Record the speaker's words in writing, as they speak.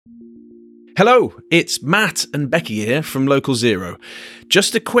Hello, it's Matt and Becky here from Local Zero.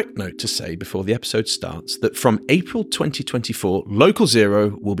 Just a quick note to say before the episode starts that from April 2024, Local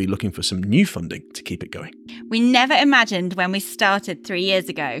Zero will be looking for some new funding to keep it going. We never imagined when we started 3 years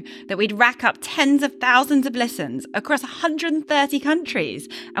ago that we'd rack up tens of thousands of listens across 130 countries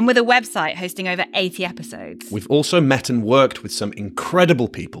and with a website hosting over 80 episodes. We've also met and worked with some incredible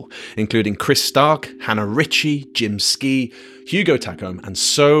people, including Chris Stark, Hannah Ritchie, Jim Ski, Hugo Tacome, and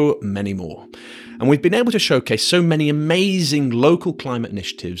so many more. And we've been able to showcase so many amazing local climate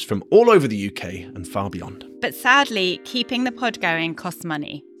initiatives from all over the UK and far beyond. But sadly, keeping the pod going costs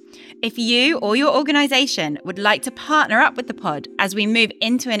money. If you or your organisation would like to partner up with the pod as we move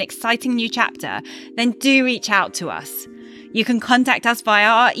into an exciting new chapter, then do reach out to us. You can contact us via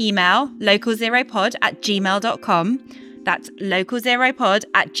our email, localzeropod@gmail.com. That's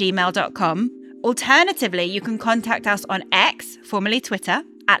localzeropod@gmail.com. Alternatively, you can contact us on X, formerly Twitter,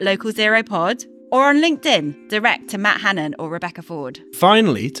 @localzeropod, or on LinkedIn, direct to Matt Hannon or Rebecca Ford.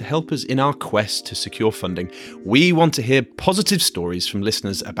 Finally, to help us in our quest to secure funding, we want to hear positive stories from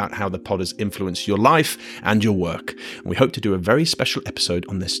listeners about how the pod has influenced your life and your work. And we hope to do a very special episode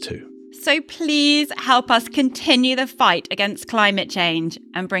on this too. So please help us continue the fight against climate change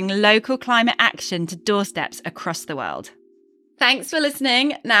and bring local climate action to doorsteps across the world. Thanks for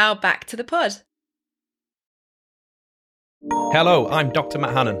listening. Now back to the pod. Hello, I'm Dr.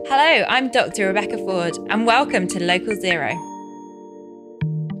 Matt Hannon. Hello, I'm Dr. Rebecca Ford, and welcome to Local Zero.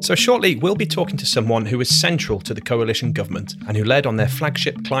 So shortly, we'll be talking to someone who was central to the coalition government and who led on their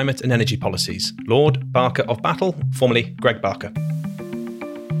flagship climate and energy policies, Lord Barker of Battle, formerly Greg Barker.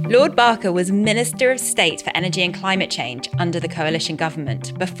 Lord Barker was Minister of State for Energy and Climate Change under the coalition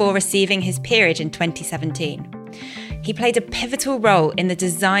government before receiving his peerage in 2017. He played a pivotal role in the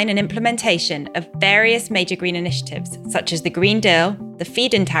design and implementation of various major green initiatives, such as the Green Deal, the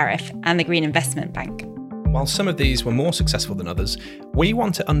Feed-in Tariff, and the Green Investment Bank. While some of these were more successful than others, we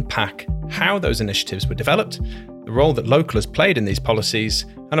want to unpack how those initiatives were developed, the role that local has played in these policies,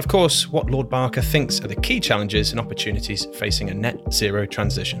 and of course, what Lord Barker thinks are the key challenges and opportunities facing a net zero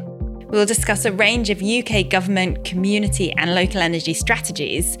transition. We'll discuss a range of UK government, community and local energy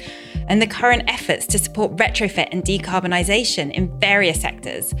strategies and the current efforts to support retrofit and decarbonisation in various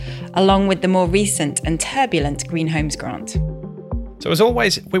sectors, along with the more recent and turbulent Green Homes Grant. So as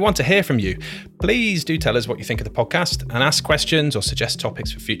always, we want to hear from you. Please do tell us what you think of the podcast and ask questions or suggest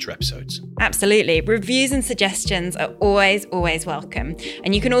topics for future episodes. Absolutely. Reviews and suggestions are always welcome.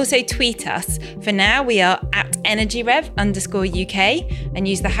 And you can also tweet us. For now, we are @EnergyRev_UK and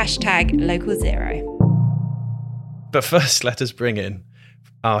use the hashtag LocalZero. But first, let us bring in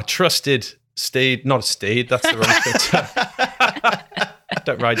our trusted steed. Not a steed, that's the wrong thing. I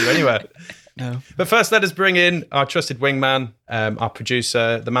don't ride you anywhere. No. But first, let us bring in our trusted wingman, our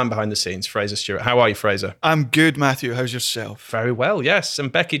producer, the man behind the scenes, Fraser Stewart. How are you, Fraser? I'm good, Matthew. How's yourself? Very well, yes.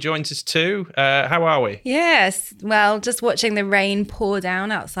 And Becky joins us too. How are we? Yes. Well, just watching the rain pour down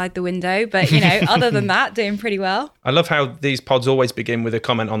outside the window. But, other than that, doing pretty well. I love how these pods always begin with a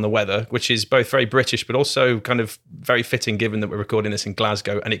comment on the weather, which is both very British, but also kind of very fitting given that we're recording this in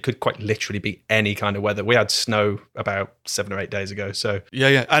Glasgow and it could quite literally be any kind of weather. We had snow about 7 or 8 days ago. So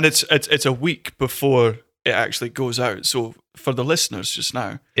Yeah. And it's a week before it actually goes out. So for the listeners just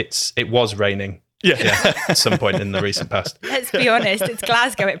now, it was raining. Yeah. At some point in the recent past. Let's be honest, it's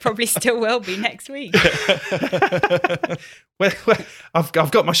Glasgow. It probably still will be next week. well, I've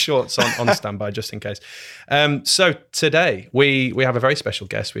got my shorts on standby just in case. So today we have a very special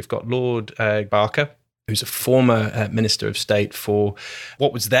guest. We've got Lord Barker, who's a former Minister of State for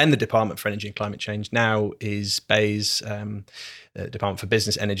what was then the Department for Energy and Climate Change, now is BEIS, Department for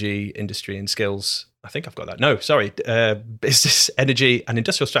Business, Energy, Industry and Skills. I think I've got that. No, sorry, Business, Energy and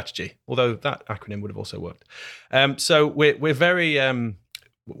Industrial Strategy, although that acronym would have also worked. So we're very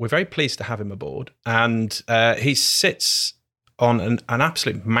pleased to have him aboard, and he sits on an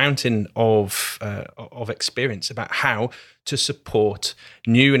absolute mountain of experience about how to support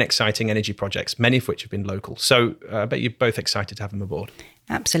new and exciting energy projects, many of which have been local. So I bet you're both excited to have him aboard.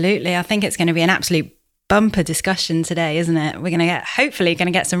 Absolutely. I think it's going to be an absolute bumper discussion today, isn't it? We're going to hopefully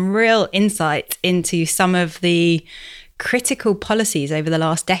get some real insight into some of the critical policies over the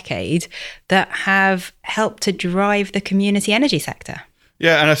last decade that have helped to drive the community energy sector.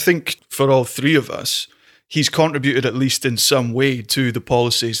 Yeah, and I think for all three of us, he's contributed at least in some way to the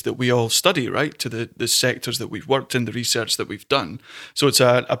policies that we all study, right? To the sectors that we've worked in, the research that we've done. So it's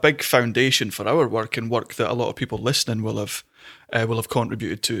a big foundation for our work and work that a lot of people listening will have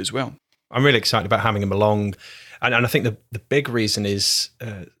contributed to as well. I'm really excited about having him along. And I think the big reason is,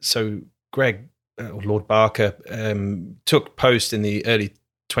 so Greg, or Lord Barker, took post in the early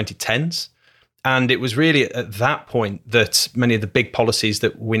 2010s. And it was really at that point that many of the big policies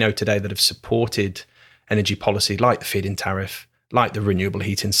that we know today that have supported energy policy, like the feed-in tariff, like the renewable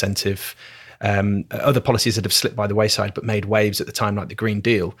heat incentive, other policies that have slipped by the wayside but made waves at the time, like the Green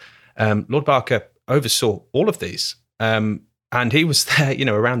Deal. Lord Barker oversaw all of these. And he was there,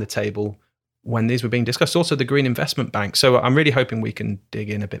 around the table when these were being discussed. Also, the Green Investment Bank. So I'm really hoping we can dig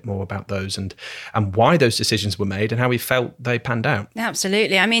in a bit more about those and why those decisions were made and how we felt they panned out.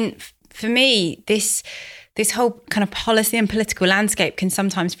 Absolutely. I mean, for me, this whole kind of policy and political landscape can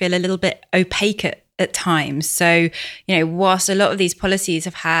sometimes feel a little bit opaque at times. So, whilst a lot of these policies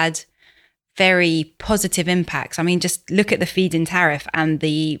have had very positive impacts, I mean, just look at the feed-in tariff and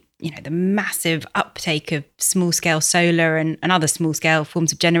the massive uptake of small-scale solar and other small-scale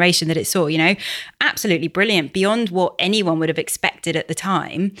forms of generation that it saw, absolutely brilliant, beyond what anyone would have expected at the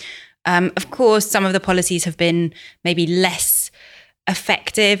time. Of course, some of the policies have been maybe less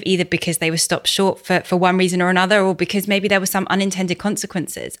effective, either because they were stopped short for one reason or another, or because maybe there were some unintended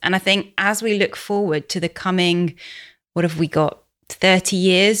consequences. And I think as we look forward to the coming, what have we got, 30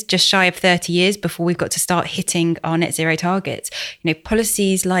 years, just shy of 30 years before we've got to start hitting our net zero targets,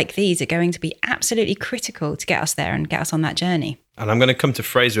 policies like these are going to be absolutely critical to get us there and get us on that journey. And I'm going to come to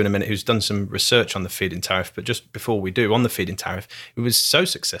Fraser in a minute, who's done some research on the feed-in tariff. But just before we do, on the feed-in tariff, it was so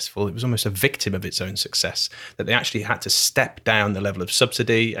successful, it was almost a victim of its own success, that they actually had to step down the level of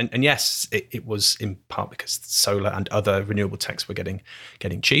subsidy. And yes, it was in part because solar and other renewable techs were getting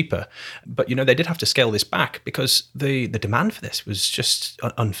cheaper. But, they did have to scale this back because the demand for this was just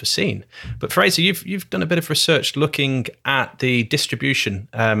unforeseen. But Fraser, you've done a bit of research looking at the distribution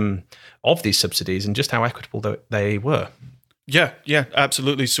of these subsidies and just how equitable they were. Yeah,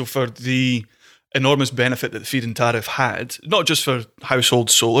 absolutely. So for the enormous benefit that the feed-in tariff had, not just for household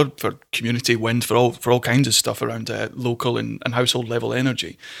solar, for community wind, for all kinds of stuff around local and household level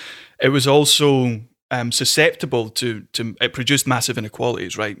energy, it was also susceptible to it produced massive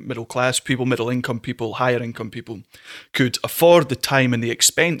inequalities, right? Middle class people, middle income people, higher income people could afford the time and the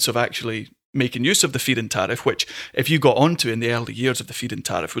expense of actually making use of the feed-in tariff, which if you got onto in the early years of the feed-in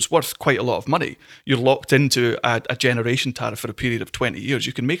tariff was worth quite a lot of money. You're locked into a generation tariff for a period of 20 years.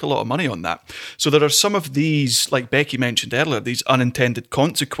 You can make a lot of money on that. So there are some of these, like Becky mentioned earlier, these unintended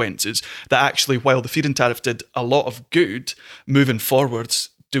consequences that actually, while the feed-in tariff did a lot of good, moving forwards,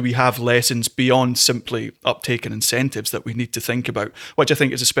 do we have lessons beyond simply uptake and incentives that we need to think about, which I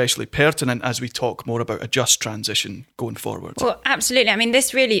think is especially pertinent as we talk more about a just transition going forward? Well, absolutely. I mean,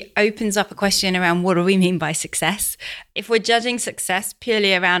 this really opens up a question around what do we mean by success? If we're judging success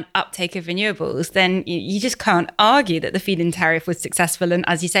purely around uptake of renewables, then you just can't argue that the feed-in tariff was successful and,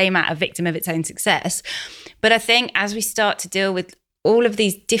 as you say, Matt, a victim of its own success. But I think as we start to deal with all of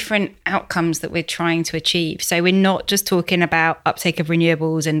these different outcomes that we're trying to achieve. So we're not just talking about uptake of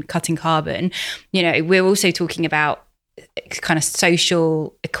renewables and cutting carbon. We're also talking about kind of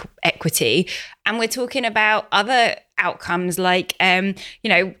social equity. And we're talking about other outcomes like, are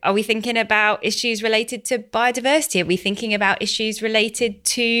we thinking about issues related to biodiversity? Are we thinking about issues related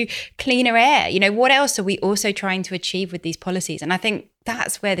to cleaner air? What else are we also trying to achieve with these policies? And I think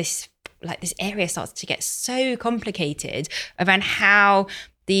that's where this area starts to get so complicated around how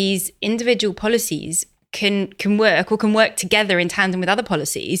these individual policies can work together in tandem with other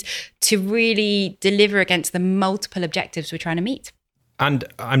policies to really deliver against the multiple objectives we're trying to meet. And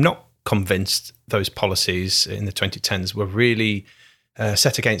I'm not convinced those policies in the 2010s were really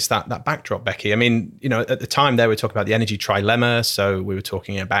set against that backdrop, Becky. I mean, at the time they were talking about the energy trilemma. So we were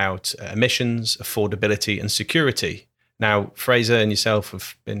talking about emissions, affordability and security. Now, Fraser and yourself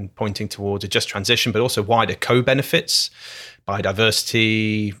have been pointing towards a just transition, but also wider co-benefits,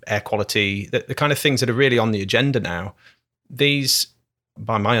 biodiversity, air quality, the kind of things that are really on the agenda now. These,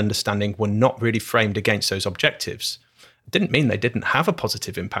 by my understanding, were not really framed against those objectives. It didn't mean they didn't have a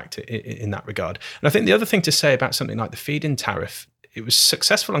positive impact in that regard. And I think the other thing to say about something like the feed-in tariff, it was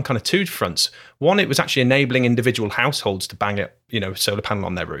successful on kind of two fronts. One, it was actually enabling individual households to bang a solar panel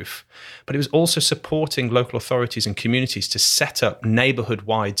on their roof. But it was also supporting local authorities and communities to set up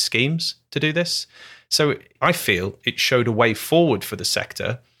neighbourhood-wide schemes to do this. So I feel it showed a way forward for the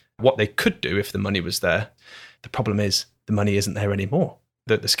sector, what they could do if the money was there. The problem is the money isn't there anymore.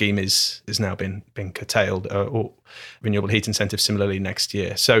 That the scheme is now been curtailed, or renewable heat incentive similarly next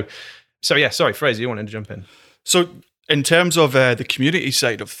year. So yeah, sorry, Fraser, you wanted to jump in. So in terms of the community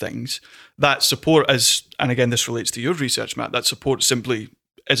side of things, that support is, and again, this relates to your research, Matt, that support simply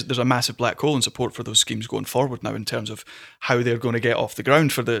is there's a massive black hole in support for those schemes going forward now in terms of how they're going to get off the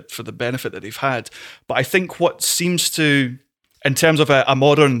ground for the benefit that they've had. But I think what seems to In terms of a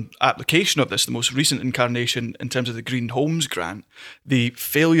modern application of this, the most recent incarnation in terms of the Green Homes Grant, the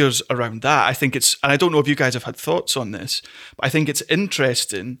failures around that, I think it's, and I don't know if you guys have had thoughts on this, but I think it's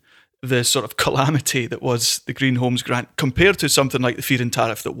interesting the sort of calamity that was the Green Homes Grant compared to something like the feed-in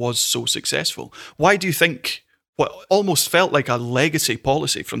tariff that was so successful. Why do you think what almost felt like a legacy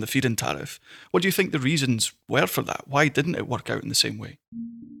policy from the feed-in tariff, what do you think the reasons were for that? Why didn't it work out in the same way?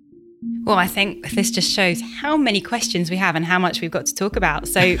 Well, I think this just shows how many questions we have and how much we've got to talk about.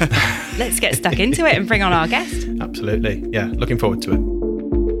 So let's get stuck into it and bring on our guest. Absolutely. Yeah, looking forward to it.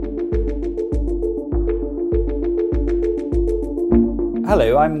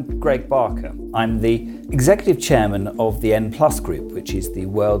 Hello, I'm Greg Barker. I'm the Executive Chairman of the N Plus Group, which is the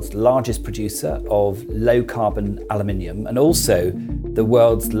world's largest producer of low-carbon aluminium and also the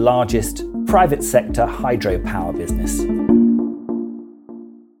world's largest private sector hydropower business.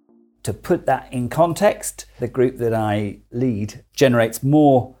 To put that in context, the group that I lead generates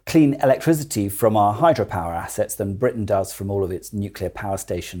more clean electricity from our hydropower assets than Britain does from all of its nuclear power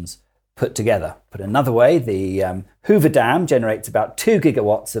stations put together. Put another way, the Hoover Dam generates about 2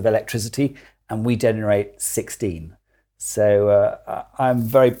 gigawatts of electricity and we generate 16. So I'm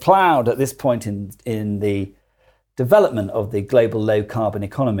very proud at this point in the development of the global low carbon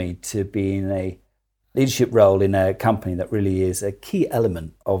economy to be in a leadership role in a company that really is a key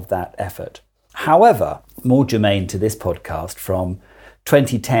element of that effort. However, more germane to this podcast, from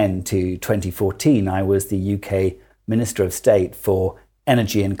 2010 to 2014, I was the UK Minister of State for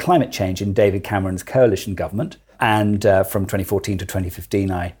Energy and Climate Change in David Cameron's coalition government. And from 2014 to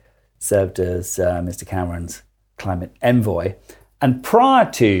 2015, I served as Mr. Cameron's climate envoy. And prior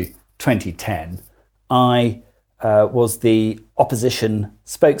to 2010, I was the opposition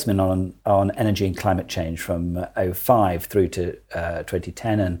spokesman on energy and climate change from 2005 through to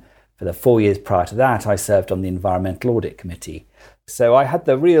 2010. And for the 4 years prior to that, I served on the Environmental Audit Committee. So I had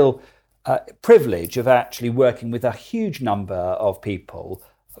the real privilege of actually working with a huge number of people,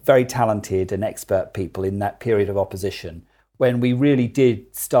 very talented and expert people in that period of opposition, when we really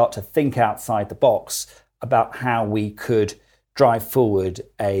did start to think outside the box about how we could drive forward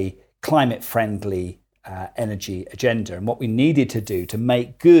a climate-friendly energy agenda and what we needed to do to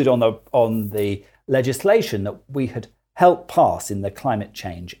make good on the legislation that we had helped pass in the Climate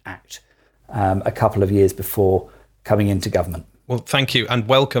Change Act a couple of years before coming into government. Well, thank you and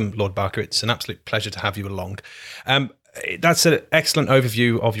welcome, Lord Barker. It's an absolute pleasure to have you along. That's an excellent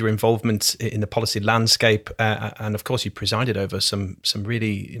overview of your involvement in the policy landscape, and of course, you presided over some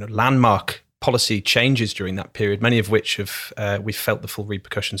really landmark policy changes during that period, many of which we've felt the full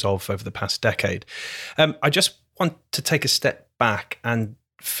repercussions of over the past decade. I just want to take a step back and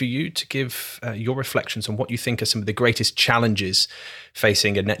for you to give your reflections on what you think are some of the greatest challenges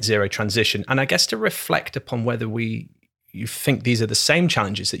facing a net zero transition, and I guess to reflect upon whether you think these are the same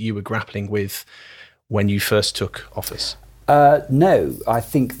challenges that you were grappling with when you first took office. No, I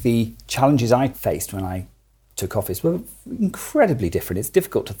think the challenges I faced when I took office were incredibly different. It's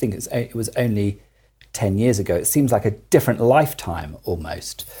difficult to think it was only 10 years ago. It seems like a different lifetime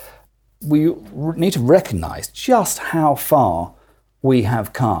almost. We need to recognise just how far we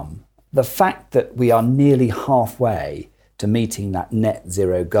have come. The fact that we are nearly halfway to meeting that net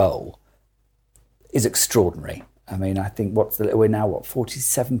zero goal is extraordinary. I mean, I think we're now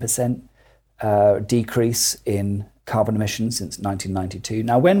 47% decrease in carbon emissions since 1992.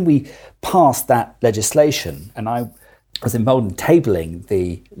 Now, when we passed that legislation, and I was involved in tabling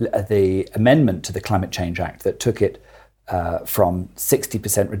the amendment to the Climate Change Act that took it from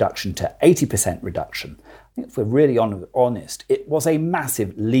 60% reduction to 80% reduction, I think if we're really honest, it was a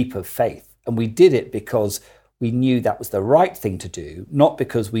massive leap of faith. And we did it because we knew that was the right thing to do, not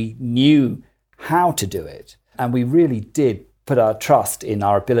because we knew how to do it. And we really did put our trust in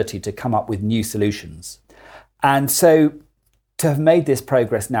our ability to come up with new solutions. And so to have made this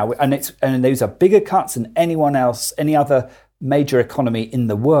progress now, and those are bigger cuts than any other major economy in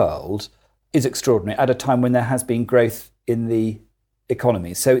the world, is extraordinary at a time when there has been growth in the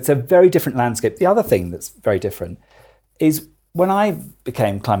economy. So it's a very different landscape. The other thing that's very different is when I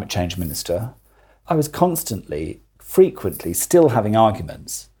became climate change minister, I was frequently still having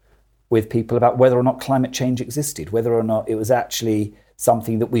arguments with people about whether or not climate change existed, whether or not it was actually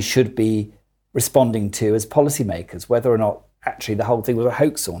something that we should be responding to as policymakers, whether or not actually the whole thing was a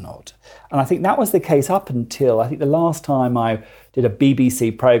hoax or not. And I think that was the case up until, I think the last time I did a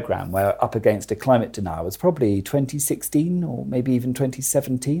BBC programme where up against a climate denier was probably 2016 or maybe even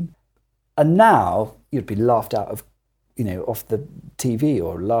 2017. And now you'd be laughed out of, off the TV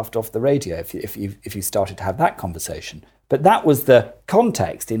or laughed off the radio if you started to have that conversation. But that was the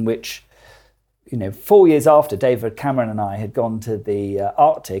context in which 4 years after David Cameron and I had gone to the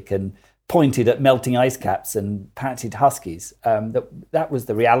Arctic and pointed at melting ice caps and patted huskies, that was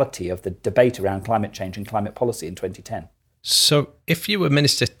the reality of the debate around climate change and climate policy in 2010. So if you were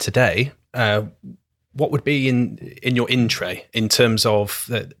minister today, what would be in your in tray in terms of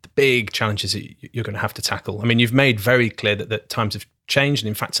the big challenges that you're going to have to tackle? I mean, you've made very clear that times have changed, and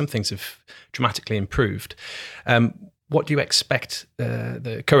in fact, some things have dramatically improved. What do you expect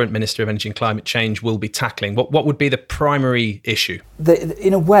the current Minister of Energy and Climate Change will be tackling? What would be the primary issue?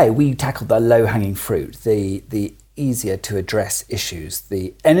 In a way, we tackled the low-hanging fruit, the easier to address issues.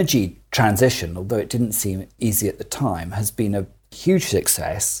 The energy transition, although it didn't seem easy at the time, has been a huge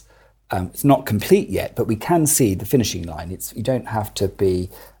success. It's not complete yet, but we can see the finishing line. You don't have to be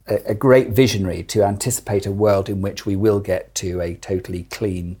a great visionary to anticipate a world in which we will get to a totally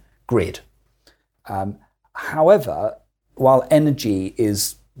clean grid. However, while energy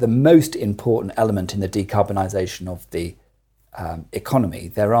is the most important element in the decarbonisation of the economy,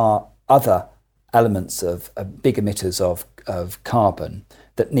 there are other elements of big emitters of carbon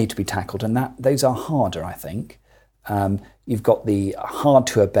that need to be tackled, and those are harder, I think. You've got the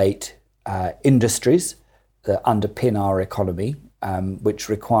hard-to-abate industries that underpin our economy, which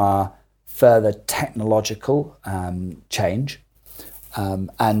require further technological change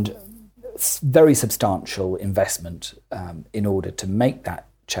and very substantial investment in order to make that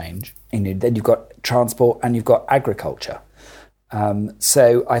change. And then you've got transport and you've got agriculture.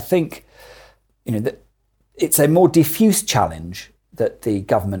 So I think that it's a more diffuse challenge that the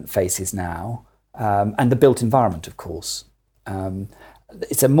government faces now, and the built environment, of course.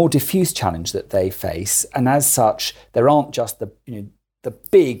 It's a more diffuse challenge that they face, and as such, there aren't just the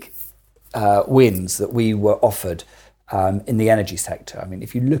big wins that we were offered in the energy sector. I mean,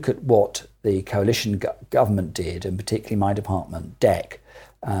 if you look at what the coalition government did, and particularly my department, DEC,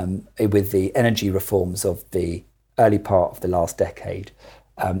 with the energy reforms of the early part of the last decade,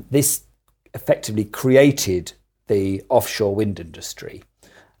 this effectively created the offshore wind industry.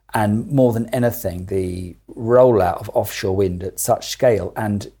 And more than anything, the rollout of offshore wind at such scale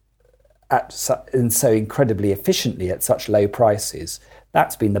and so incredibly efficiently at such low prices,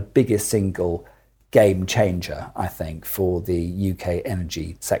 that's been the biggest single game changer, I think, for the UK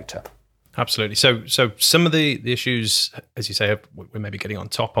energy sector. Absolutely. So some of the issues, as you say, we're maybe getting on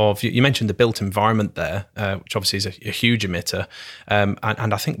top of. You mentioned the built environment there, which obviously is a huge emitter. And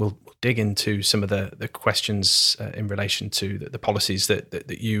I think we'll dig into some of the questions in relation to the policies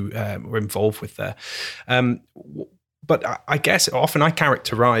that you were involved with there. But I guess often I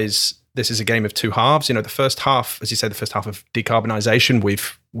characterise this as a game of two halves. The first half, as you say, the first half of decarbonisation,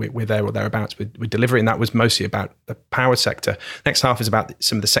 we're there or thereabouts with delivery, and that was mostly about the power sector. Next half is about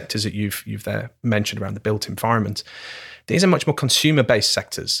some of the sectors that you've there mentioned around the built environment. These are much more consumer-based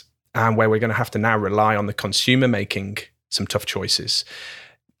sectors, and where we're going to have to now rely on the consumer making some tough choices.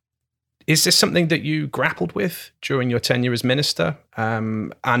 Is this something that you grappled with during your tenure as minister?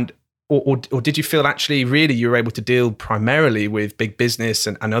 Or did you feel actually really you were able to deal primarily with big business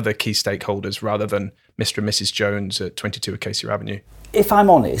and other key stakeholders rather than Mr. and Mrs. Jones at 22 Acacia Avenue? If I'm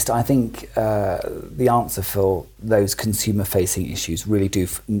honest, I think the answer for those consumer-facing issues really do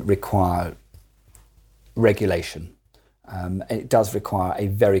require regulation. It does require a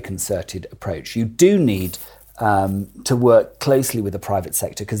very concerted approach. You do need to work closely with the private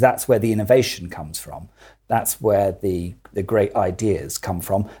sector, because that's where the innovation comes from. That's where the great ideas come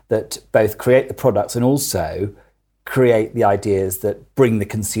from that both create the products and also create the ideas that bring the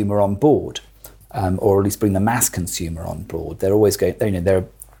consumer on board, or at least bring the mass consumer on board. They're always going,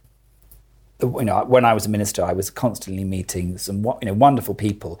 when I was a minister, I was constantly meeting some wonderful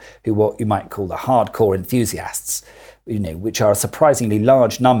people who what you might call the hardcore enthusiasts, which are a surprisingly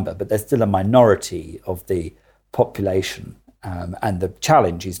large number, but they're still a minority of the population. And the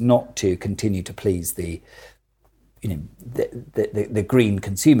challenge is not to continue to please the green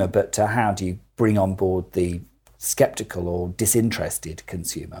consumer, but to how do you bring on board the skeptical or disinterested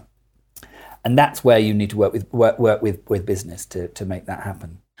consumer? And that's where you need to work with business to make that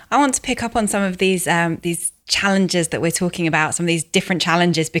happen. I want to pick up on some of these challenges that we're talking about, some of these different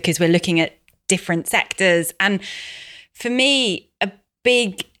challenges, because we're looking at different sectors. And for me, a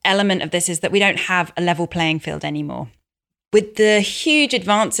big element of this is that we don't have a level playing field anymore. With the huge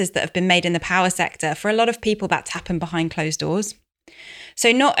advances that have been made in the power sector, for a lot of people, that's happened behind closed doors.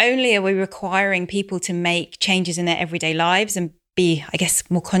 So not only are we requiring people to make changes in their everyday lives and be, I guess,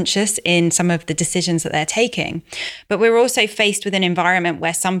 more conscious in some of the decisions that they're taking. But we're also faced with an environment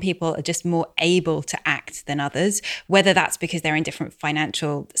where some people are just more able to act than others, whether that's because they're in different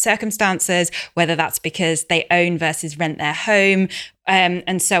financial circumstances, whether that's because they own versus rent their home,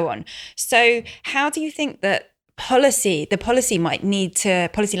 and so on. So how do you think that policy landscape might need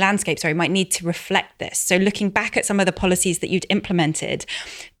to reflect this? So looking back at some of the policies that you'd implemented,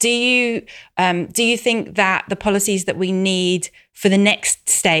 do you think that the policies that we need for the next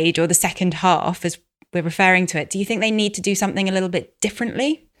stage or the second half, as we're referring to it, do you think they need to do something a little bit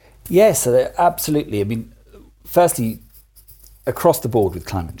differently? Yes, absolutely. I mean, firstly, across the board with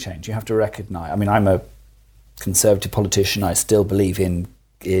climate change, you have to recognise, I mean, I'm a conservative politician. I still believe in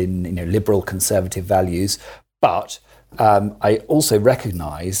liberal conservative values. But I also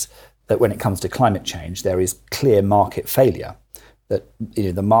recognise that when it comes to climate change, there is clear market failure, that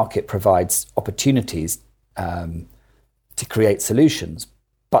the market provides opportunities to create solutions,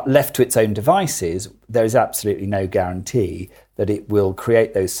 but left to its own devices, there is absolutely no guarantee that it will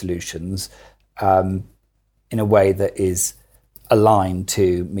create those solutions in a way that is aligned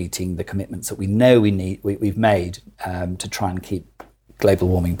to meeting the commitments that we know we've made to try and keep global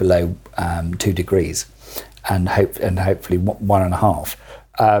warming below 2 degrees. And hopefully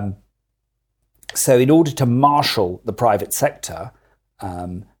 1.5. So in order to marshal the private sector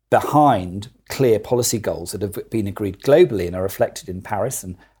behind clear policy goals that have been agreed globally and are reflected in Paris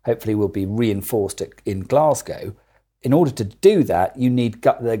and hopefully will be reinforced in Glasgow, in order to do that, you need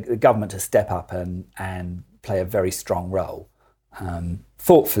the government to step up and play a very strong role,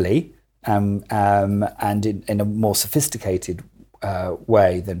 thoughtfully and in a more sophisticated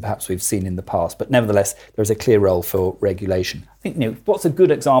way than perhaps we've seen in the past. But nevertheless, there is a clear role for regulation. I think what's a good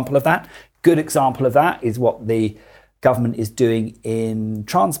example of that? Good example of that is what the government is doing in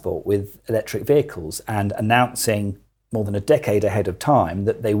transport with electric vehicles and announcing more than a decade ahead of time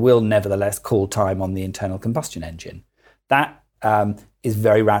that they will nevertheless call time on the internal combustion engine. That is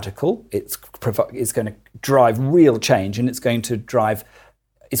very radical. It's going to drive real change, and it's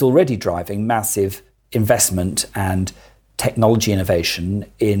already driving massive investment and technology innovation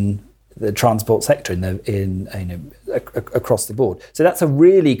in the transport sector across the board. So that's a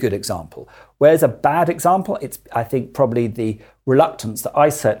really good example. Whereas a bad example, it's, I think, probably the reluctance that I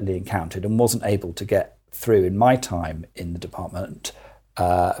certainly encountered and wasn't able to get through in my time in the Department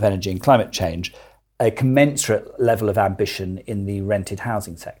of Energy and Climate Change, a commensurate level of ambition in the rented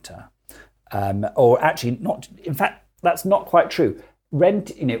housing sector. Or actually not, in fact, that's not quite true.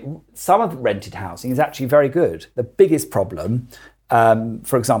 Some of rented housing is actually very good. The biggest problem,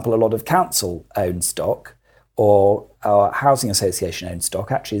 for example, a lot of council-owned stock or housing association-owned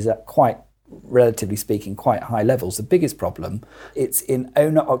stock actually is at relatively speaking, quite high levels. The biggest problem, it's in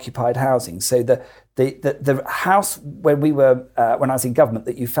owner-occupied housing. So the house when I was in government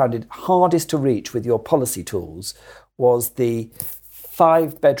that you found it hardest to reach with your policy tools was the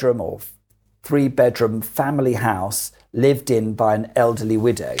 5-bedroom or 3-bedroom family house lived in by an elderly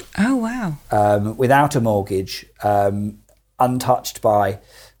widow. Oh, wow. Without a mortgage, untouched by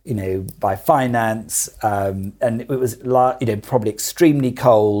finance, and it was probably extremely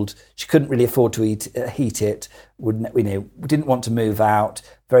cold. She couldn't really afford to heat it. Didn't want to move out.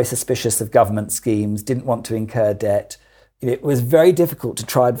 Very suspicious of government schemes. Didn't want to incur debt. It was very difficult to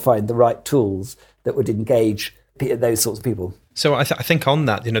try and find the right tools that would engage those sorts of people. So I think on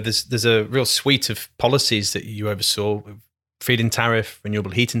that, there's a real suite of policies that you oversaw: feed-in tariff,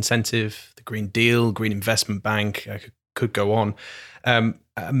 renewable heat incentive, the Green Deal, Green Investment Bank. I could go on.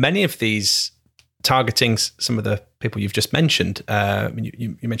 Many of these targeting some of the people you've just mentioned.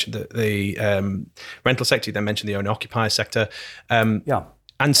 You mentioned the rental sector. You then mentioned the owner-occupier sector.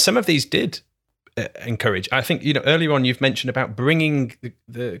 And some of these did encourage. I think earlier on you've mentioned about bringing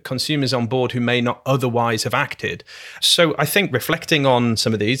the consumers on board who may not otherwise have acted. So I think reflecting on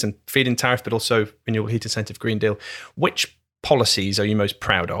some of these and feed-in tariff, but also renewable heat incentive, Green Deal, which policies are you most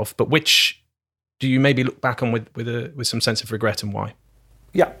proud of? But which do you maybe look back on with some sense of regret, and why?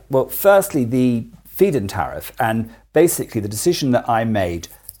 Yeah, well, firstly, the feed-in tariff, and basically the decision that I made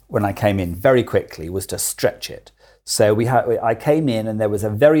when I came in very quickly was to stretch it. So I came in and there was a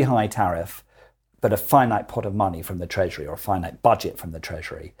very high tariff, but a finite pot of money from the Treasury, or a finite budget from the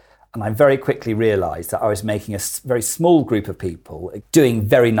Treasury. And I very quickly realised that I was making a very small group of people doing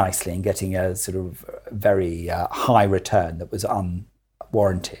very nicely and getting a sort of very high return that was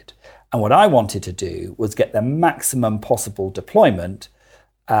unwarranted. And what I wanted to do was get the maximum possible deployment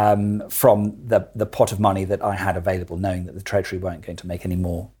from the pot of money that I had available, knowing that the Treasury weren't going to make any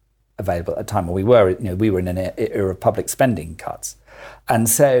more available at the time. Well, we were in an era of public spending cuts. And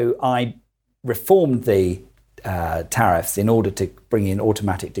so I reformed the tariffs in order to bring in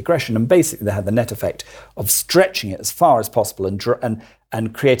automatic degression, and basically they had the net effect of stretching it as far as possible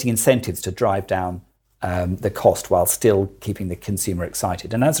and creating incentives to drive down the cost while still keeping the consumer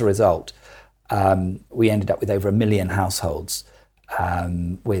excited. And as a result, we ended up with over 1 million households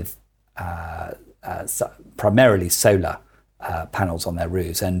with primarily solar panels on their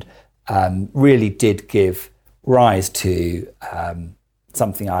roofs, and really did give rise to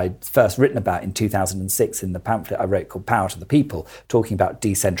something I'd first written about in 2006 in the pamphlet I wrote called Power to the People, talking about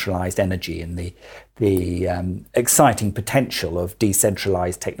decentralized energy and the exciting potential of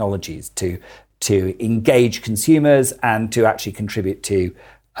decentralized technologies to engage consumers and to actually contribute to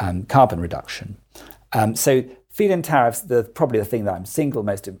carbon reduction. So feed-in tariffs, probably the thing that I'm single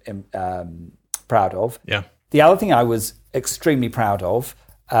most proud of. Yeah. The other thing I was extremely proud of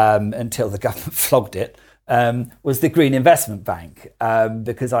until the government flogged it was the Green Investment Bank,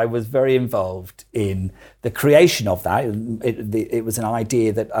 because I was very involved in the creation of that. It was an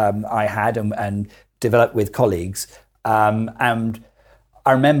idea that I had and developed with colleagues. And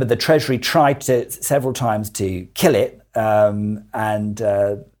I remember the Treasury tried several times to kill it, and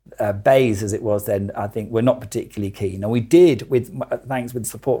BEIS, as it was then, I think, were not particularly keen. And we did, thanks with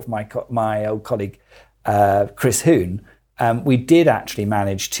support from my old colleague Chris Hoon, we did actually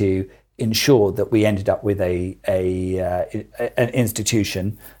manage to ensure that we ended up with an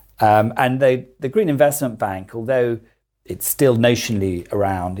institution. And the Green Investment Bank, although it's still notionally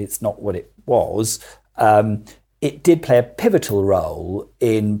around, it's not what it was, it did play a pivotal role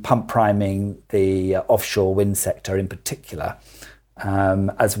in pump priming the offshore wind sector in particular,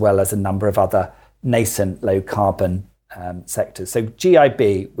 as well as a number of other nascent low carbon sectors. So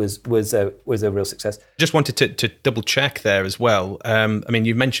GIB was a real success. Just wanted to double check there as well. I mean,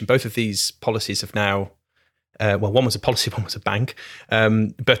 you mentioned both of these policies have now, one was a policy, one was a bank,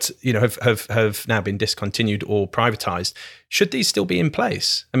 but have now been discontinued or privatized. Should these still be in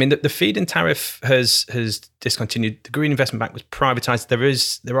place? I mean, the feed-in tariff has discontinued. The Green Investment Bank was privatized.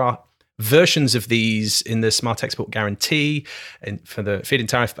 There are versions of these in the Smart Export Guarantee and for the feed-in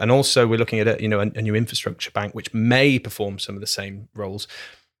tariff, and also we're looking at a new infrastructure bank which may perform some of the same roles.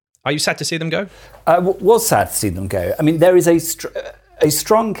 Are you sad to see them go? I was sad to see them go. I mean, there is a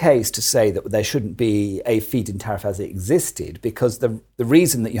strong case to say that there shouldn't be a feed-in tariff as it existed, because the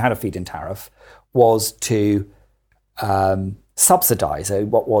reason that you had a feed-in tariff was to subsidise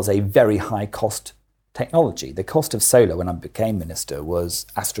what was a very high cost technology. The cost of solar when I became minister was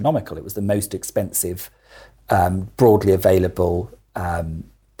astronomical. It was the most expensive, broadly available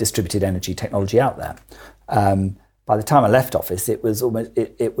distributed energy technology out there. By the time I left office, it was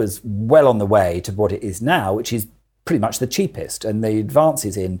well on the way to what it is now, which is pretty much the cheapest. And the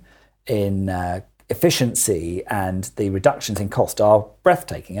advances in efficiency and the reductions in cost are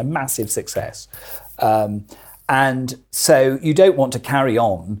breathtaking, a massive success. And so you don't want to carry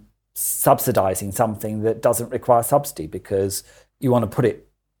on subsidising something that doesn't require subsidy because you want to put it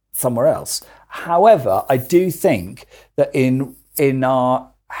somewhere else. However, I do think that in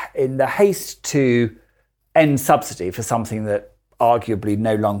the haste to end subsidy for something that arguably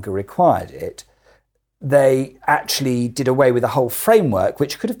no longer required it, they actually did away with a whole framework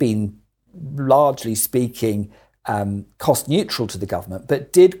which could have been, largely speaking, cost neutral to the government,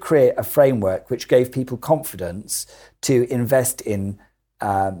 but did create a framework which gave people confidence to invest in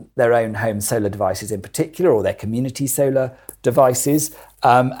their own home solar devices in particular, or their community solar devices,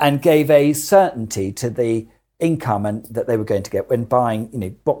 and gave a certainty to the income that they were going to get when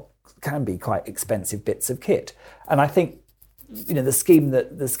buying, what can be quite expensive bits of kit. And I think,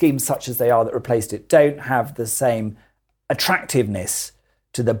 the schemes such as they are that replaced it don't have the same attractiveness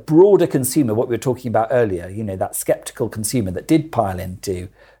to the broader consumer, what we were talking about earlier, that skeptical consumer that did pile into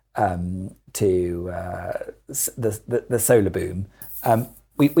the solar boom.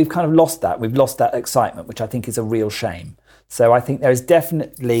 We've kind of lost that. We've lost that excitement, which I think is a real shame. So I think there is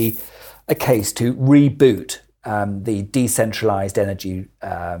definitely a case to reboot the decentralised energy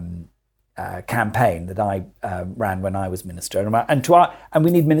campaign that I ran when I was minister, and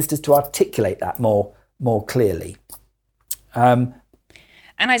we need ministers to articulate that more clearly.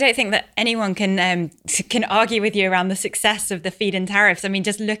 And I don't think that anyone can argue with you around the success of the feed-in tariffs. I mean,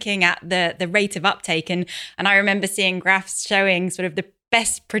 just looking at the rate of uptake, and I remember seeing graphs showing sort of the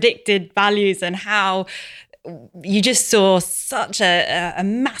best predicted values and how you just saw such a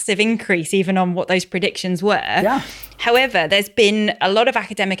massive increase even on what those predictions were. Yeah. However, there's been a lot of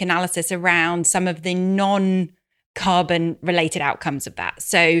academic analysis around some of the non-carbon related outcomes of that.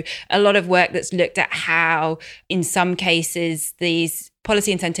 So a lot of work that's looked at how, in some cases, these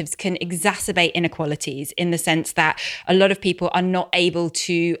policy incentives can exacerbate inequalities in the sense that a lot of people are not able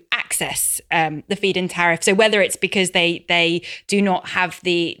to access access the feed-in tariff. So whether it's because they do not have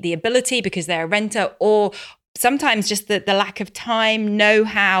the ability because they're a renter, or sometimes just the lack of time,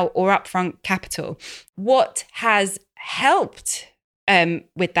 know-how, or upfront capital. What has helped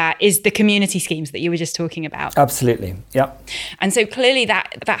with that is the community schemes that you were just talking about. Absolutely, yeah. And so clearly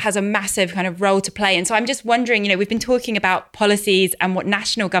that has a massive kind of role to play. And so I'm just wondering, we've been talking about policies and what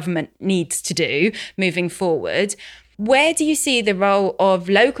national government needs to do moving forward. Where do you see the role of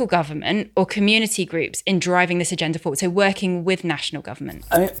local government or community groups in driving this agenda forward? So working with national government.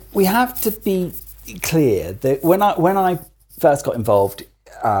 I mean, we have to be clear that when I first got involved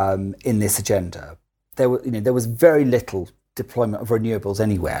in this agenda, there was very little deployment of renewables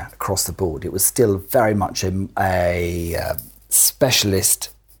anywhere across the board. It was still very much a specialist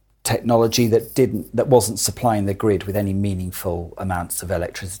technology that wasn't supplying the grid with any meaningful amounts of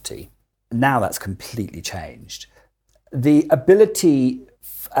electricity. Now that's completely changed. The ability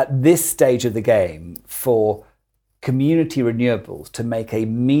at this stage of the game for community renewables to make a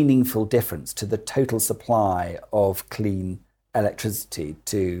meaningful difference to the total supply of clean electricity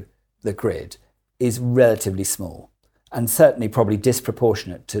to the grid is relatively small, and certainly probably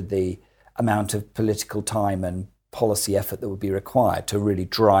disproportionate to the amount of political time and policy effort that would be required to really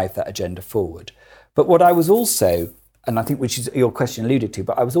drive that agenda forward. But what I was also, and I think which is your question alluded to,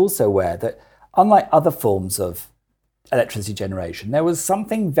 but I was also aware that unlike other forms of electricity generation, there was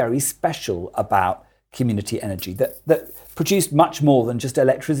something very special about community energy that produced much more than just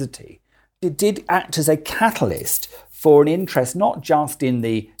electricity. It did act as a catalyst for an interest not just in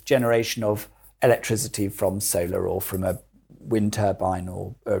the generation of electricity from solar or from a wind turbine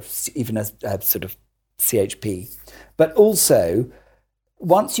or even a sort of CHP, but also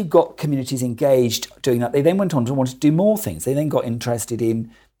once you got communities engaged doing that, they then went on to want to do more things. They then got interested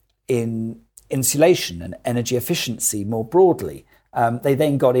in insulation and energy efficiency more broadly. They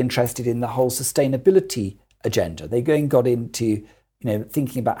then got interested in the whole sustainability agenda. They then got into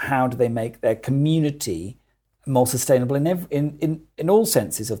thinking about how do they make their community more sustainable in all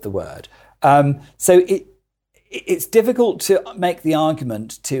senses of the word. So it's difficult to make the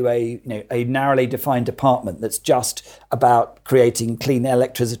argument to a narrowly defined department that's just about creating clean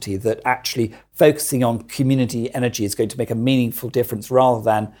electricity that actually focusing on community energy is going to make a meaningful difference rather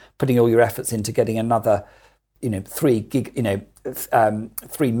than putting all your efforts into getting another 3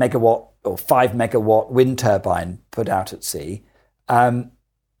 megawatt or 5 megawatt wind turbine put out at sea.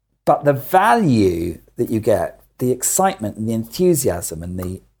 But the value that you get, the excitement and the enthusiasm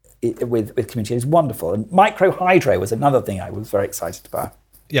and with community is wonderful. And micro hydro was another thing I was very excited about.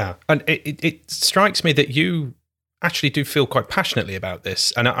 Yeah, and it strikes me that you actually do feel quite passionately about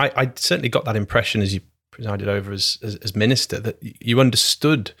this. And I certainly got that impression as you presided over as minister, that you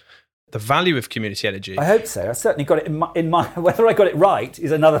understood the value of community energy. I hope so. I certainly got it in my whether I got it right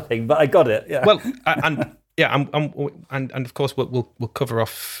is another thing, but I got it. Yeah. Well, and of course we'll cover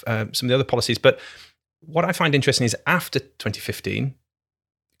off some of the other policies. But what I find interesting is after 2015,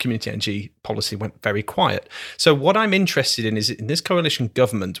 community energy policy went very quiet. So what I'm interested in is in this coalition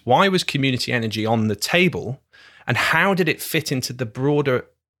government, why was community energy on the table, and how did it fit into the broader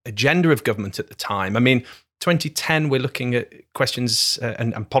agenda of government at the time? I mean, 2010, we're looking at questions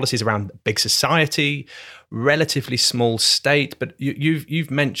and policies around big society, relatively small state. But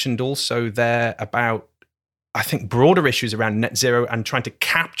you've mentioned also there about, I think, broader issues around net zero and trying to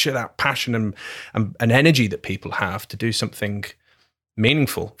capture that passion and energy that people have to do something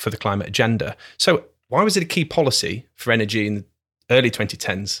meaningful for the climate agenda. So why was it a key policy for energy in the early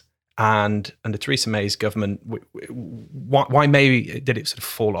 2010s? And under Theresa May's government, why maybe did it sort of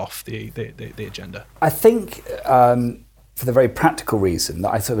fall off the agenda? I think for the very practical reason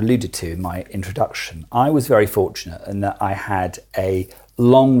that I sort of alluded to in my introduction, I was very fortunate in that I had a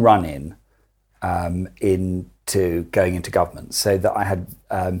long run-in into going into government, so that I had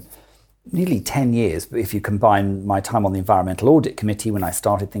nearly 10 years, but if you combine my time on the Environmental Audit Committee when I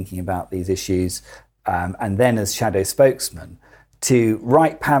started thinking about these issues, and then as shadow spokesman, to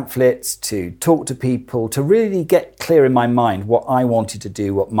write pamphlets, to talk to people, to really get clear in my mind what I wanted to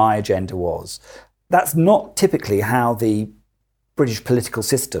do, what my agenda was. That's not typically how the British political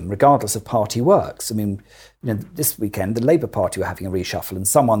system, regardless of party, works. I mean, this weekend, the Labour Party were having a reshuffle, and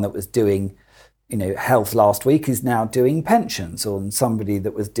someone that was doing health last week is now doing pensions, or somebody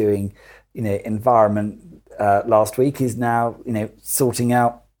that was doing, environment last week is now, sorting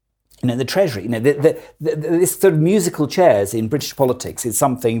out, the Treasury. This sort of musical chairs in British politics is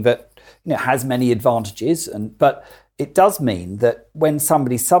something that has many advantages, but it does mean that when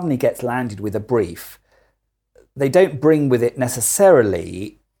somebody suddenly gets landed with a brief, they don't bring with it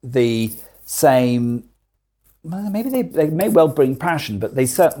necessarily the same well, maybe they may well bring passion, but they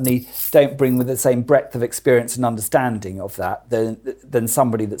certainly don't bring with the same breadth of experience and understanding of that than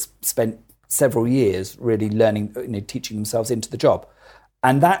somebody that's spent several years really learning, teaching themselves into the job.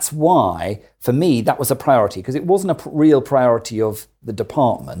 And that's why, for me, that was a priority, because it wasn't a real priority of the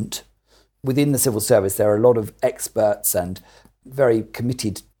department. Within the civil service, there are a lot of experts and very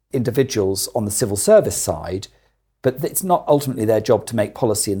committed individuals on the civil service side, but it's not ultimately their job to make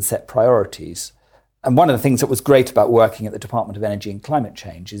policy and set priorities. And one of the things that was great about working at the Department of Energy and Climate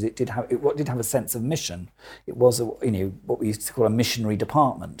Change is it did have a sense of mission. It was what we used to call a missionary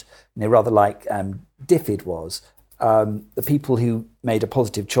department, rather like DFID was. The people who made a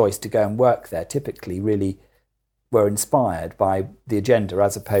positive choice to go and work there typically really were inspired by the agenda,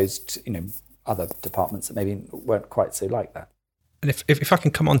 as opposed to other departments that maybe weren't quite so like that. And if I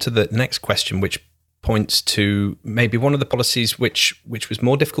can come on to the next question, which points to maybe one of the policies which was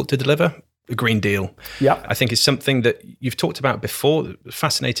more difficult to deliver, the Green Deal. Yeah, I think is something that you've talked about before. A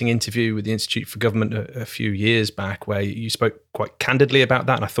fascinating interview with the Institute for Government a few years back, where you spoke quite candidly about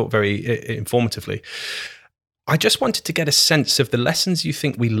that, and I thought very informatively. I just wanted to get a sense of the lessons you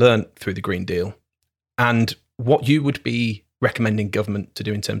think we learnt through the Green Deal, and what you would be recommending government to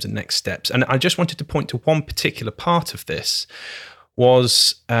do in terms of next steps. And I just wanted to point to one particular part of this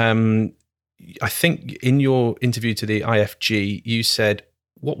was, I think in your interview to the IFG, you said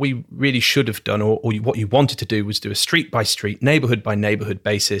what we really should have done, or what you wanted to do, was do a street-by-street, neighbourhood-by-neighbourhood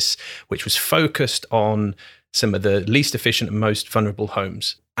basis, which was focused on some of the least efficient and most vulnerable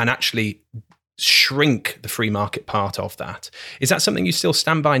homes, and actually shrink the free market part of that. Is that something you still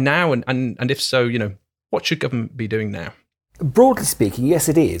stand by now? And if so, what should government be doing now? Broadly speaking, yes,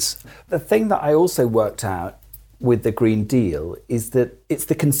 it is. The thing that I also worked out with the Green Deal is that it's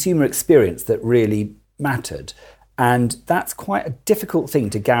the consumer experience that really mattered. And that's quite a difficult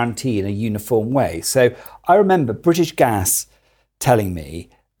thing to guarantee in a uniform way. So I remember British Gas telling me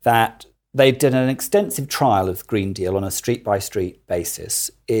that they did an extensive trial of the Green Deal on a street-by-street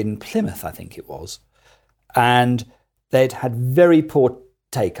basis in Plymouth, I think it was. And they'd had very poor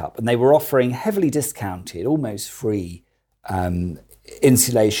take-up, and they were offering heavily discounted, almost free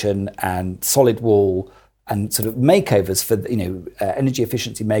insulation and solid wall and sort of makeovers for, energy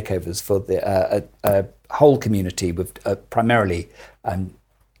efficiency makeovers for the whole community with primarily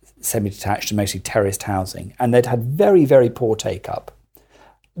semi-detached and mostly terraced housing. And they'd had very, very poor take-up.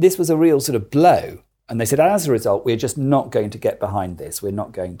 This was a real sort of blow. And they said, as a result, we're just not going to get behind this. We're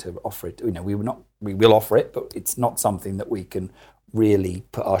not going to offer it. We will offer it, but it's not something that we can really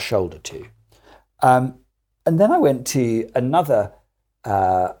put our shoulder to. And then I went to another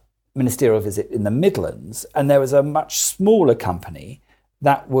ministerial visit in the Midlands, and there was a much smaller company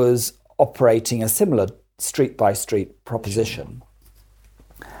that was operating a similar street-by-street proposition.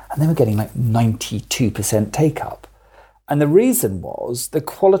 And they were getting like 92% take-up. And the reason was the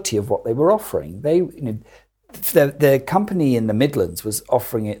quality of what they were offering. The company in the Midlands was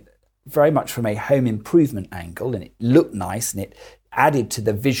offering it very much from a home improvement angle, and it looked nice, and it added to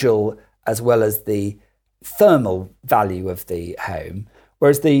the visual as well as the thermal value of the home.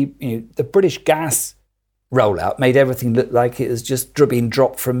 Whereas the British Gas rollout made everything look like it was just being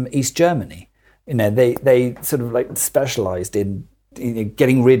dropped from East Germany. They sort of like specialised in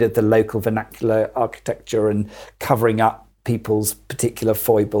getting rid of the local vernacular architecture and covering up people's particular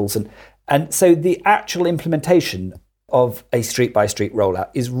foibles. And so the actual implementation of a street-by-street rollout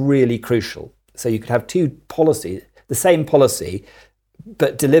is really crucial. So you could have two policies, the same policy,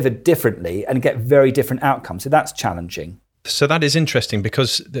 but delivered differently and get very different outcomes. So that's challenging. So that is interesting,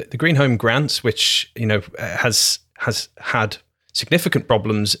 because the Green Home Grants, which has had significant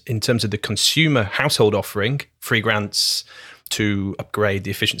problems in terms of the consumer household offering, free grants to upgrade the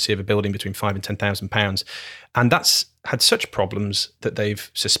efficiency of a building between £5,000 and £10,000, and that's had such problems that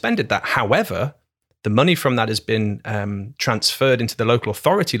they've suspended that. However, the money from that has been transferred into the local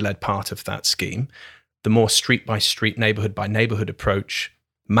authority-led part of that scheme, the more street-by-street, neighbourhood-by-neighbourhood approach,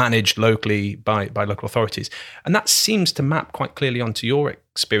 managed locally by local authorities. And that seems to map quite clearly onto your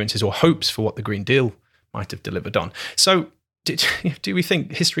experiences or hopes for what the Green Deal might have delivered on. So do we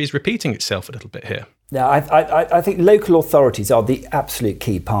think history is repeating itself a little bit here? Yeah, I think local authorities are the absolute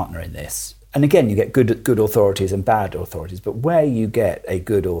key partner in this. And again, you get good authorities and bad authorities, but where you get a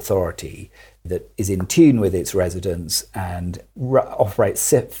good authority that is in tune with its residents and operates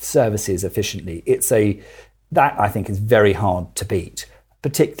services efficiently, that I think is very hard to beat,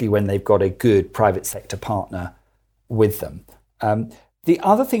 particularly when they've got a good private sector partner with them. The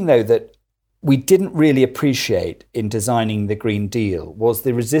other thing, though, that we didn't really appreciate in designing the Green Deal was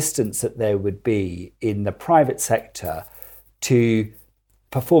the resistance that there would be in the private sector to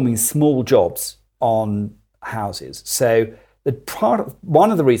performing small jobs on houses. So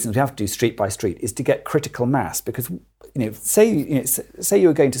one of the reasons we have to do street by street is to get critical mass, because say you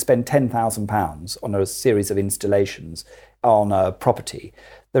were going to spend £10,000 on a series of installations on a property.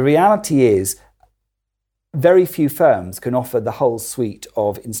 The reality is very few firms can offer the whole suite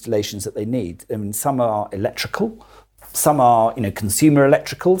of installations that they need. I mean, some are electrical, some are consumer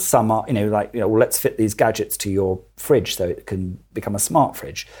electrical, some are well, let's fit these gadgets to your fridge so it can become a smart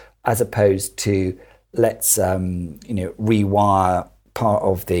fridge, as opposed to let's rewire part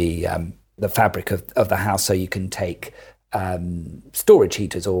of the fabric of the house so you can take storage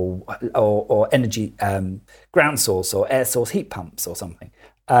heaters or energy ground source or air source heat pumps or something.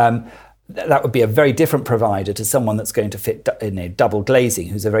 That would be a very different provider to someone that's going to fit double glazing,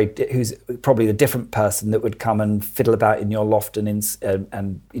 who's probably a different person that would come and fiddle about in your loft and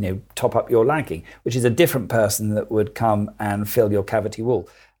top up your lagging, which is a different person that would come and fill your cavity wall.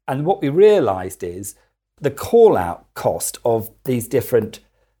 And what we realised is the call-out cost of these different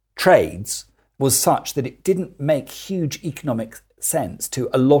trades was such that it didn't make huge economic sense to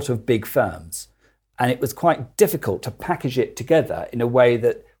a lot of big firms. And it was quite difficult to package it together in a way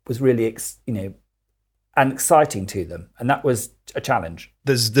that was really, and exciting to them. And that was a challenge.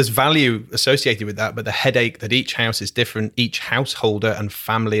 There's value associated with that, but the headache that each house is different, each householder and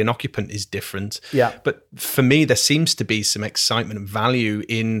family and occupant is different. Yeah. But for me, there seems to be some excitement and value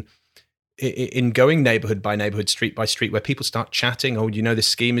in going neighborhood by neighborhood, street by street, where people start chatting. Oh, this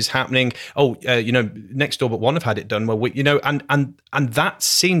scheme is happening. Oh, next door but one have had it done. Well, and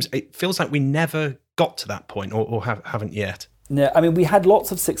that it feels like we never got to that point or haven't yet. No, I mean, we had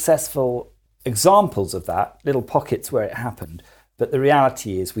lots of successful examples of that, little pockets where it happened. But the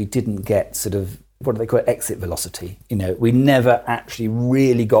reality is we didn't get sort of, what do they call it, exit velocity. We never actually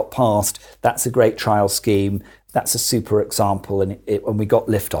really got past, that's a great trial scheme, that's a super example, and we got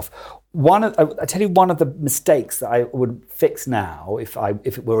liftoff. I tell you, one of the mistakes that I would fix now, if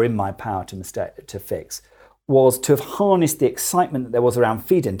it were in my power to fix, was to have harnessed the excitement that there was around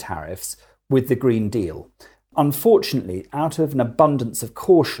feed-in tariffs with the Green Deal. Unfortunately, out of an abundance of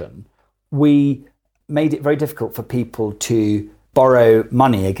caution, we made it very difficult for people to borrow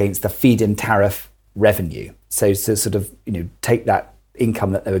money against the feed-in tariff revenue. So to sort of, take that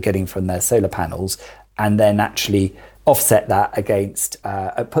income that they were getting from their solar panels and then actually offset that against,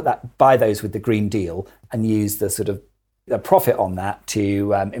 buy those with the Green Deal and use the sort of the profit on that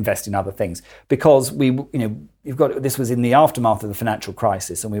to invest in other things. Because this was in the aftermath of the financial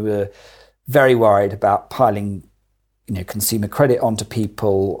crisis, and we were very worried about piling, consumer credit onto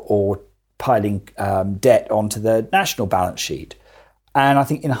people or piling debt onto the national balance sheet. And I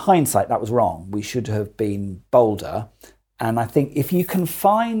think in hindsight, that was wrong. We should have been bolder. And I think if you can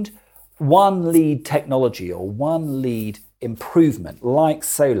find one lead technology or one lead improvement like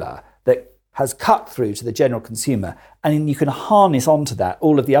solar that has cut through to the general consumer, and then you can harness onto that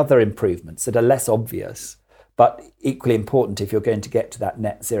all of the other improvements that are less obvious, but equally important if you're going to get to that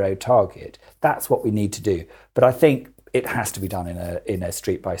net zero target. That's what we need to do. But I think it has to be done in a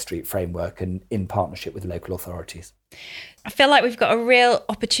street-by-street framework and in partnership with local authorities. I feel like we've got a real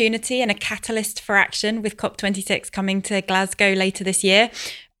opportunity and a catalyst for action with COP26 coming to Glasgow later this year.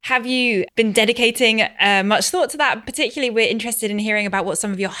 Have you been dedicating much thought to that? Particularly, we're interested in hearing about what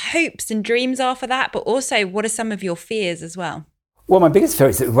some of your hopes and dreams are for that, but also what are some of your fears as well? Well, my biggest fear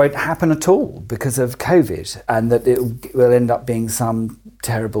is that it won't happen at all because of COVID, and that it will end up being some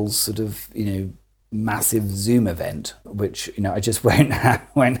terrible sort of, massive Zoom event, which, I just won't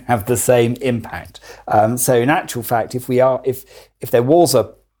have the same impact. So in actual fact, if there was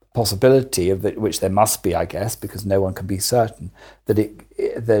a possibility of that, which there must be, I guess, because no one can be certain that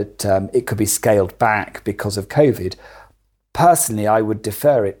it could be scaled back because of COVID, personally, I would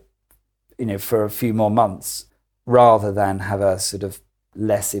defer it, for a few more months, rather than have a sort of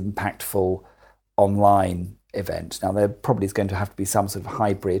less impactful online event. Now, there probably is going to have to be some sort of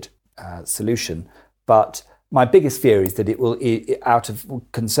hybrid solution, but my biggest fear is that it will, out of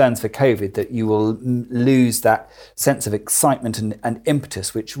concerns for COVID, that you will lose that sense of excitement and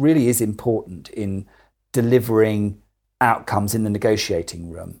impetus, which really is important in delivering outcomes in the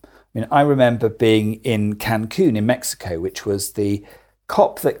negotiating room. I mean, I remember being in Cancun in Mexico, which was the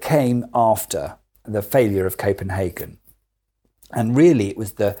COP that came after the failure of Copenhagen. And really it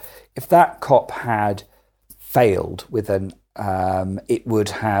was if that COP had failed with it would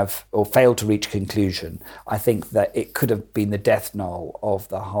have, or failed to reach conclusion, I think that it could have been the death knell of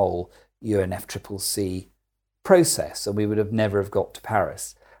the whole UNFCCC process, and we would have never have got to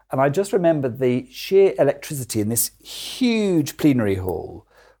Paris. And I just remember the sheer electricity in this huge plenary hall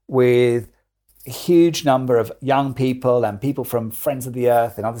with a huge number of young people and people from Friends of the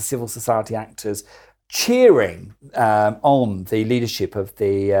Earth and other civil society actors cheering on the leadership of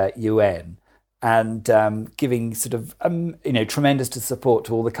the UN and giving sort of tremendous support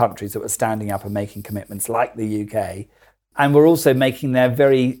to all the countries that were standing up and making commitments, like the UK. And we're also making their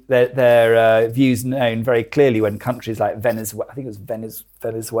views known very clearly when countries like Venezuela, I think it was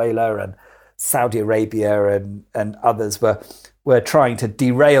Venezuela and Saudi Arabia and others were trying to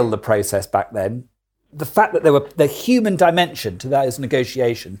derail the process back then. The fact that there were the human dimension to those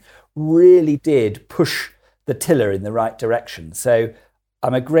negotiations really did push the tiller in the right direction. So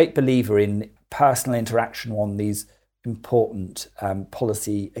I'm a great believer in personal interaction on these important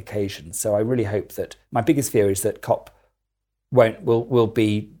policy occasions. So I really hope that my biggest fear is that COP will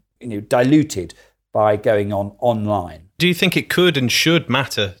be diluted by going on online. Do you think it could and should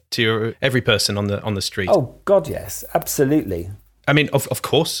matter to every person on the street? Oh God, yes, absolutely. I mean, of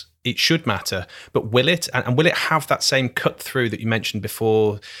course, it should matter, but will it? And will it have that same cut through that you mentioned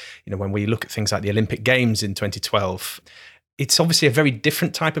before? When we look at things like the Olympic Games in 2012, it's obviously a very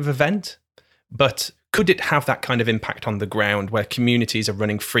different type of event, but could it have that kind of impact on the ground where communities are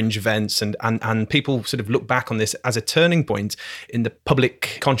running fringe events and people sort of look back on this as a turning point in the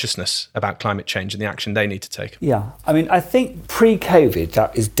public consciousness about climate change and the action they need to take? Yeah, I mean, I think pre-COVID,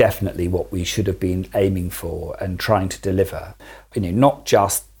 that is definitely what we should have been aiming for and trying to deliver. Not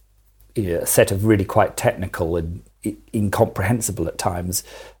just a set of really quite technical and incomprehensible at times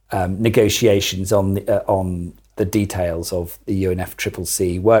negotiations on the details of the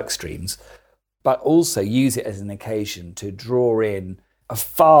UNFCCC work streams, but also use it as an occasion to draw in a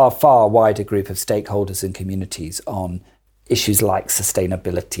far, far wider group of stakeholders and communities on issues like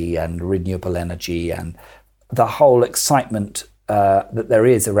sustainability and renewable energy and the whole excitement that there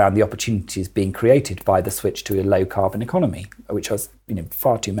is around the opportunities being created by the switch to a low carbon economy, which was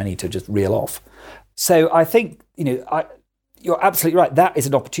far too many to just reel off. So I think you're absolutely right. That is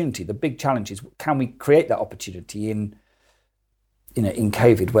an opportunity. The big challenge is, can we create that opportunity in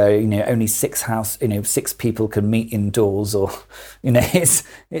COVID, where only six people can meet indoors, or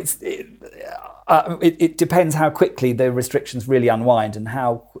it depends how quickly the restrictions really unwind and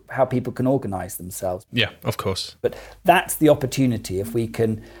how people can organise themselves. Yeah, of course. But that's the opportunity. If we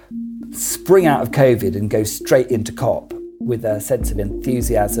can spring out of COVID and go straight into COP with a sense of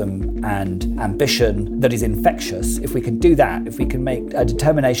enthusiasm and ambition that is infectious, if we can do that, if we can make a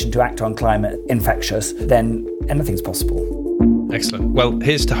determination to act on climate infectious, then anything's possible. Excellent. Well,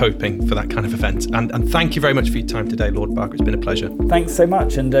 here's to hoping for that kind of event. And thank you very much for your time today, Lord Barker. It's been a pleasure. Thanks so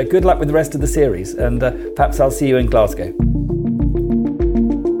much, and good luck with the rest of the series. And perhaps I'll see you in Glasgow.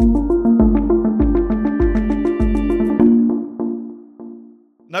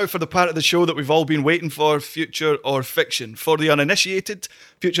 Now for the part of the show that we've all been waiting for, Future or Fiction. For the uninitiated,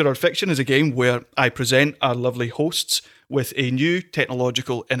 Future or Fiction is a game where I present our lovely hosts with a new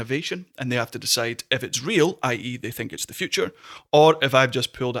technological innovation, and they have to decide if it's real, i.e. they think it's the future, or if I've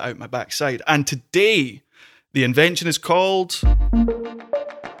just pulled it out my backside. And today, the invention is called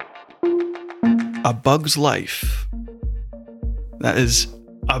A Bug's Life. That is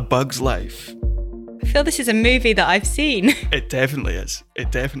A Bug's Life. I feel this is a movie that I've seen. It definitely is.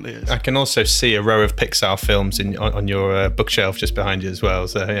 It definitely is. I can also see a row of Pixar films on your bookshelf just behind you as well.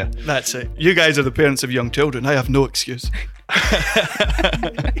 So, yeah. That's it. You guys are the parents of young children. I have no excuse.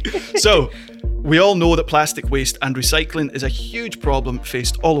 So, we all know that plastic waste and recycling is a huge problem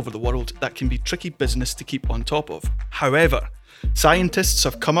faced all over the world that can be tricky business to keep on top of. However, scientists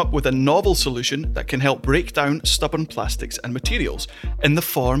have come up with a novel solution that can help break down stubborn plastics and materials in the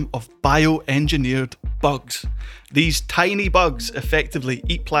form of bioengineered bugs. These tiny bugs effectively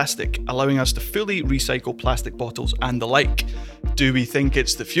eat plastic, allowing us to fully recycle plastic bottles and the like. Do we think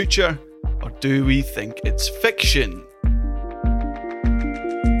it's the future, or do we think it's fiction?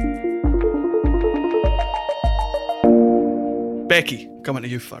 Becky, coming to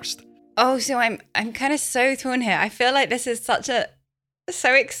you first. Oh, so I'm kind of so torn here. I feel like this is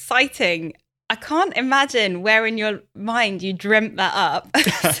so exciting. I can't imagine where in your mind you dreamt that up.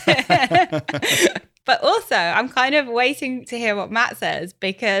 But also, I'm kind of waiting to hear what Matt says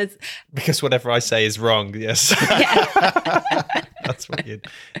because whatever I say is wrong. Yes, yeah. That's what you.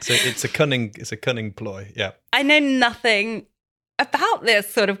 So it's a cunning ploy. Yeah, I know nothing about this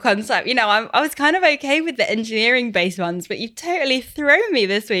sort of concept. I was kind of okay with the engineering-based ones, but you've totally thrown me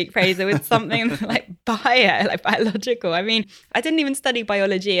this week, Fraser, with something like biological. I mean, I didn't even study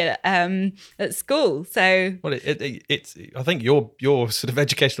biology at school, so. Well, it's. I think your sort of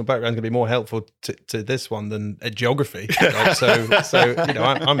educational background is going to be more helpful to this one than geography. Right? So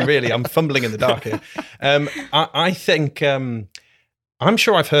I'm fumbling in the dark here. I think I'm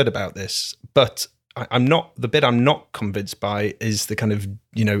sure I've heard about this, but. I'm not convinced by is the kind of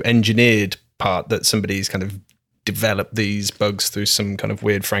engineered part that somebody's kind of developed these bugs through some kind of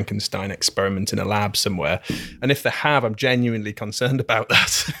weird Frankenstein experiment in a lab somewhere. And if they have, I'm genuinely concerned about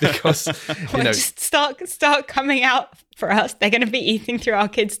that because, just start coming out for us. They're going to be eating through our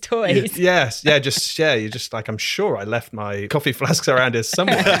kids' toys. Yes. Yeah. You're just like, I'm sure I left my coffee flasks around here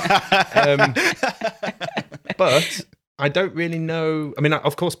somewhere. But I don't really know. I mean,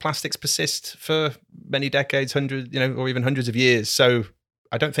 of course, plastics persist for many decades, hundreds, or even hundreds of years. So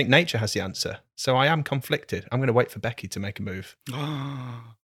I don't think nature has the answer. So I am conflicted. I'm going to wait for Becky to make a move. Well,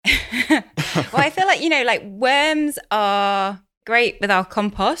 I feel like, worms are great with our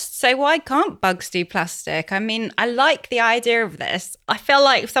compost. So why can't bugs do plastic? I mean, I like the idea of this. I feel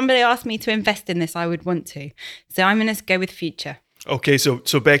like if somebody asked me to invest in this, I would want to. So I'm going to go with future. Okay, so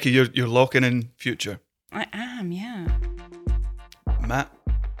Becky, you're locking in future. I am, yeah. Matt?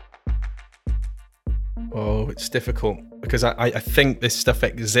 Oh, it's difficult because I think this stuff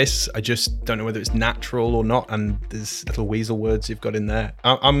exists. I just don't know whether it's natural or not. And there's little weasel words you've got in there.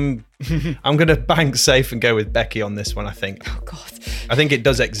 I'm going to bank safe and go with Becky on this one, I think. Oh, God. I think it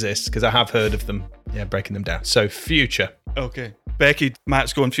does exist because I have heard of them, breaking them down. So future. Okay. Becky,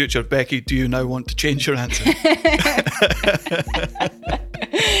 Matt's going future. Becky, do you now want to change your answer?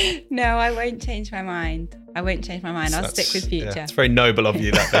 No, I won't change my mind. I'll stick with future. Yeah, it's very noble of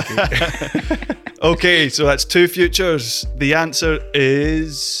you, that, Becky. Okay, so that's two futures. The answer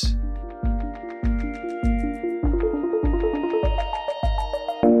is...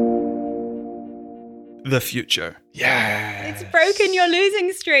 the future. Yeah. It's broken your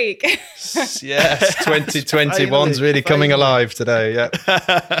losing streak. Yes, 2021's really coming alive today. Yeah.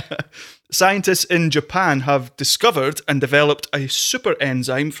 Scientists in Japan have discovered and developed a super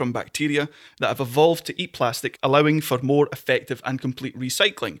enzyme from bacteria that have evolved to eat plastic, allowing for more effective and complete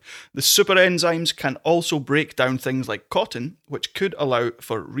recycling. The super enzymes can also break down things like cotton, which could allow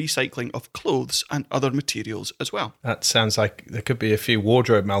for recycling of clothes and other materials as well. That sounds like there could be a few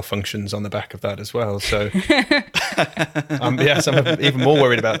wardrobe malfunctions on the back of that as well. So, I'm even more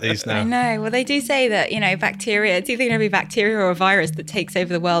worried about these now. I know. Well, they do say that, bacteria, it's either going to be bacteria or a virus that takes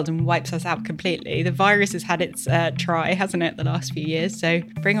over the world and wipes us out completely. The virus has had its try, hasn't it, the last few years? So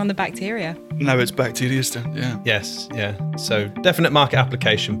bring on the bacteria. Now it's bacteria's turn, yeah. Yes, yeah. So definite market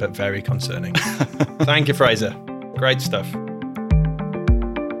application, but very concerning. Thank you, Fraser. Great stuff.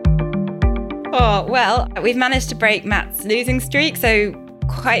 Oh, well, we've managed to break Matt's losing streak, so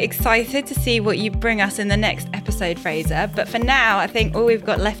quite excited to see what you bring us in the next episode, Fraser. But for now, I think all we've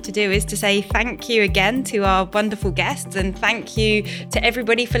got left to do is to say thank you again to our wonderful guests and thank you to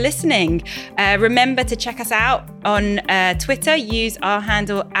everybody for listening. Remember to check us out on Twitter. Use our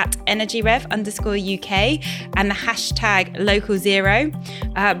handle at EnergyRev_UK and the hashtag #LocalZero.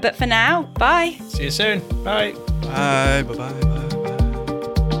 But for now, bye. See you soon. Bye. Bye. Bye-bye.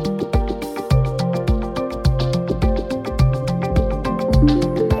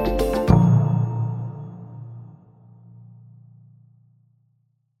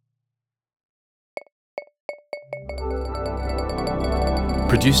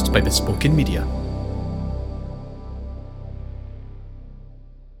 Produced by Bespoken Media.